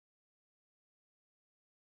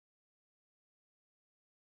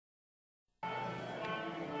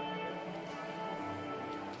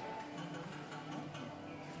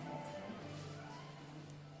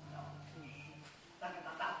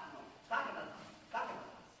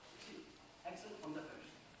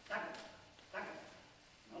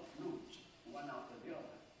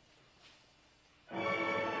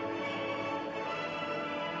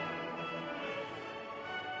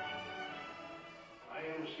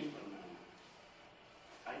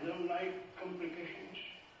like complications.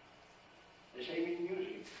 The same in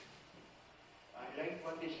music. I like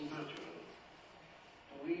what is natural,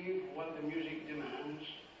 to weave what the music demands,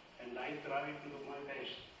 and I try to do my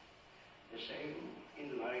best. The same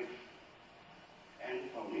in life. And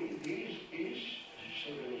for me, this is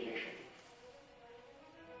civilization.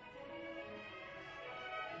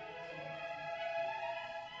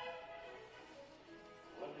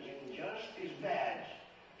 What is unjust is bad,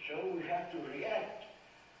 so we have to react,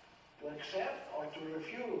 to accept or to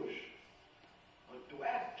refuse, but to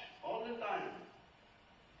act all the time.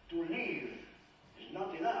 To live is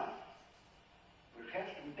not enough. We have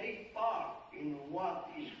to take part in what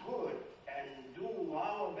is good and do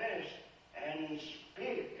our best and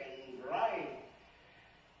speak and write.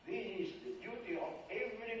 This is the duty of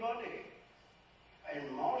everybody,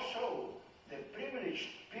 and more so the privileged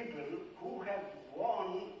people who have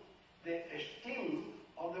won the esteem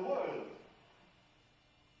of the world.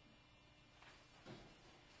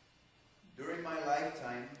 During my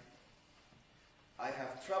lifetime, I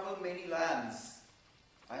have traveled many lands.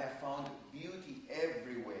 I have found beauty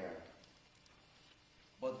everywhere.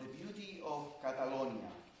 But the beauty of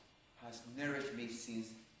Catalonia has nourished me since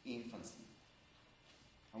infancy.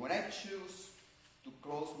 And when I choose to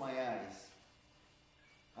close my eyes,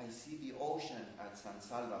 I see the ocean at San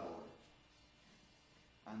Salvador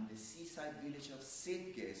and the seaside village of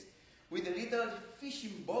Sitges with the little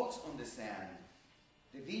fishing boats on the sand,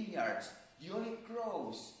 the vineyards, the olive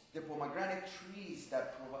groves, the pomegranate trees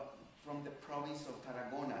that from the province of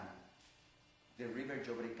Tarragona, the river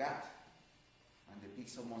Llobregat, and the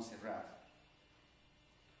peaks of Montserrat.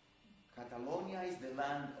 Catalonia is the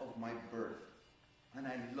land of my birth, and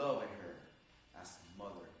I love her as a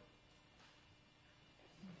mother.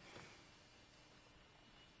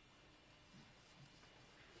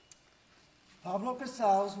 Pablo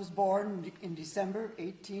Casals was born in December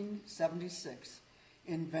 1876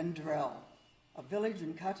 in Vendrell, a village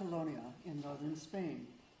in Catalonia in northern Spain.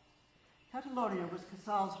 Catalonia was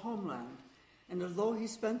Casals' homeland, and although he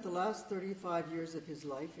spent the last 35 years of his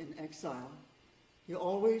life in exile, he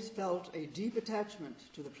always felt a deep attachment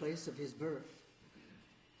to the place of his birth.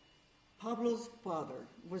 Pablo's father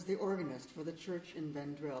was the organist for the church in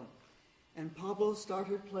Vendrell, and Pablo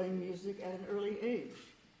started playing music at an early age.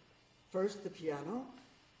 First the piano,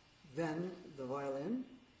 then the violin,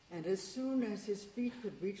 and as soon as his feet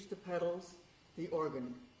could reach the pedals, the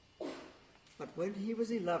organ. But when he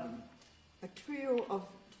was 11, a trio of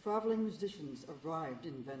traveling musicians arrived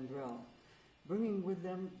in Vendrell, bringing with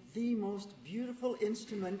them the most beautiful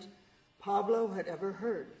instrument Pablo had ever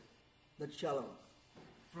heard, the cello.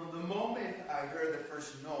 From the moment I heard the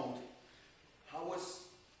first note, I was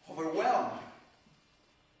overwhelmed.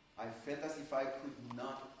 I felt as if I could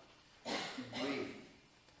not breathe.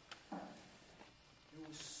 There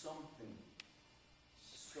was something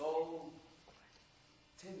so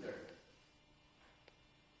tender,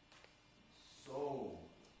 so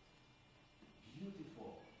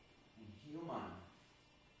beautiful and human.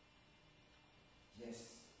 Yes,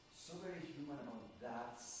 so very human about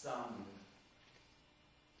that sound.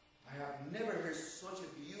 I have never heard such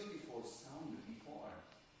a beautiful sound before.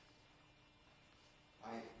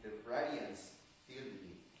 The radiance filled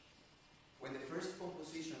me. When the first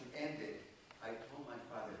composition ended, I told my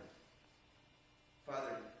father,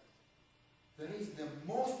 "Father, that is the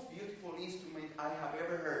most beautiful instrument I have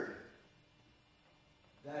ever heard.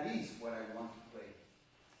 That is what I want to play."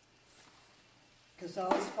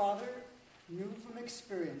 Casals' father knew from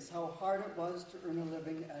experience how hard it was to earn a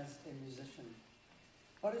living as a musician.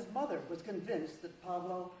 But his mother was convinced that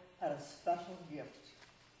Pablo had a special gift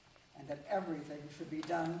and that everything should be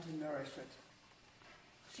done to nourish it.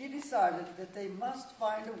 She decided that they must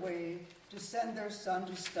find a way to send their son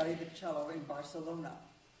to study the cello in Barcelona.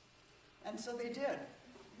 And so they did.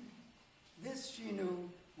 This, she knew,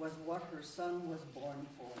 was what her son was born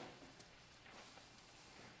for.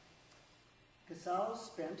 Casals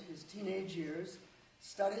spent his teenage years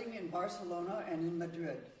studying in Barcelona and in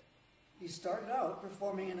Madrid. He started out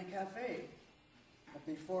performing in a cafe, but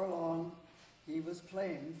before long, he was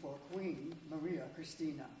playing for Queen Maria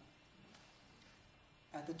Cristina.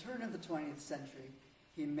 At the turn of the 20th century,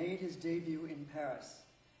 he made his debut in Paris,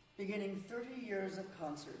 beginning 30 years of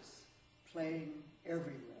concerts, playing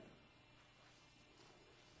everywhere.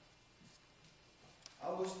 I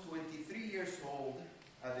was 23 years old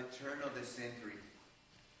at the turn of the century.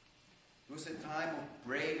 It was a time of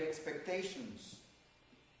brave expectations.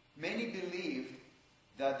 Many believed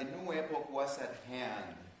that the new epoch was at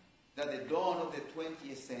hand, that the dawn of the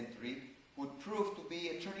 20th century would prove to be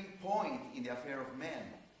a turning point in the affair of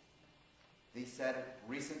men. They said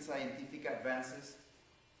recent scientific advances,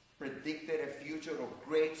 predicted a future of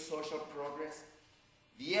great social progress,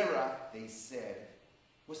 the era, they said,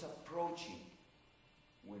 was approaching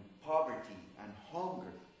when poverty and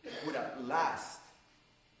hunger would at last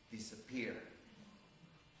disappear.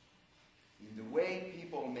 In the way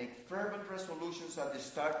people make fervent resolutions at the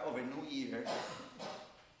start of a new year,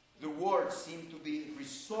 the world seemed to be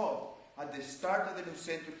resolved at the start of the new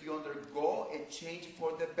century to undergo a change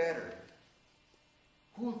for the better.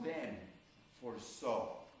 Who then foresaw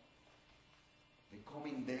the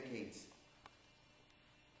coming decades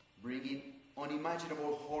bringing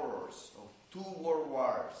unimaginable horrors of 2 world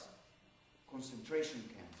wars, concentration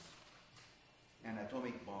camps, and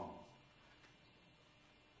atomic bombs?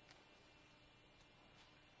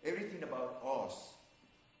 Everything about us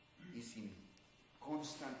is in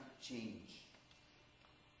constant change.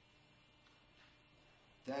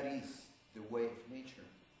 That is the way of nature.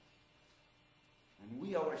 And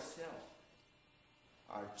we ourselves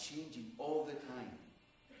are changing all the time,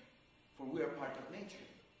 for we are part of nature.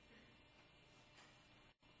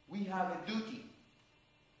 We have a duty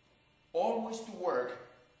always to work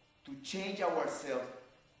to change ourselves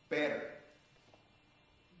better.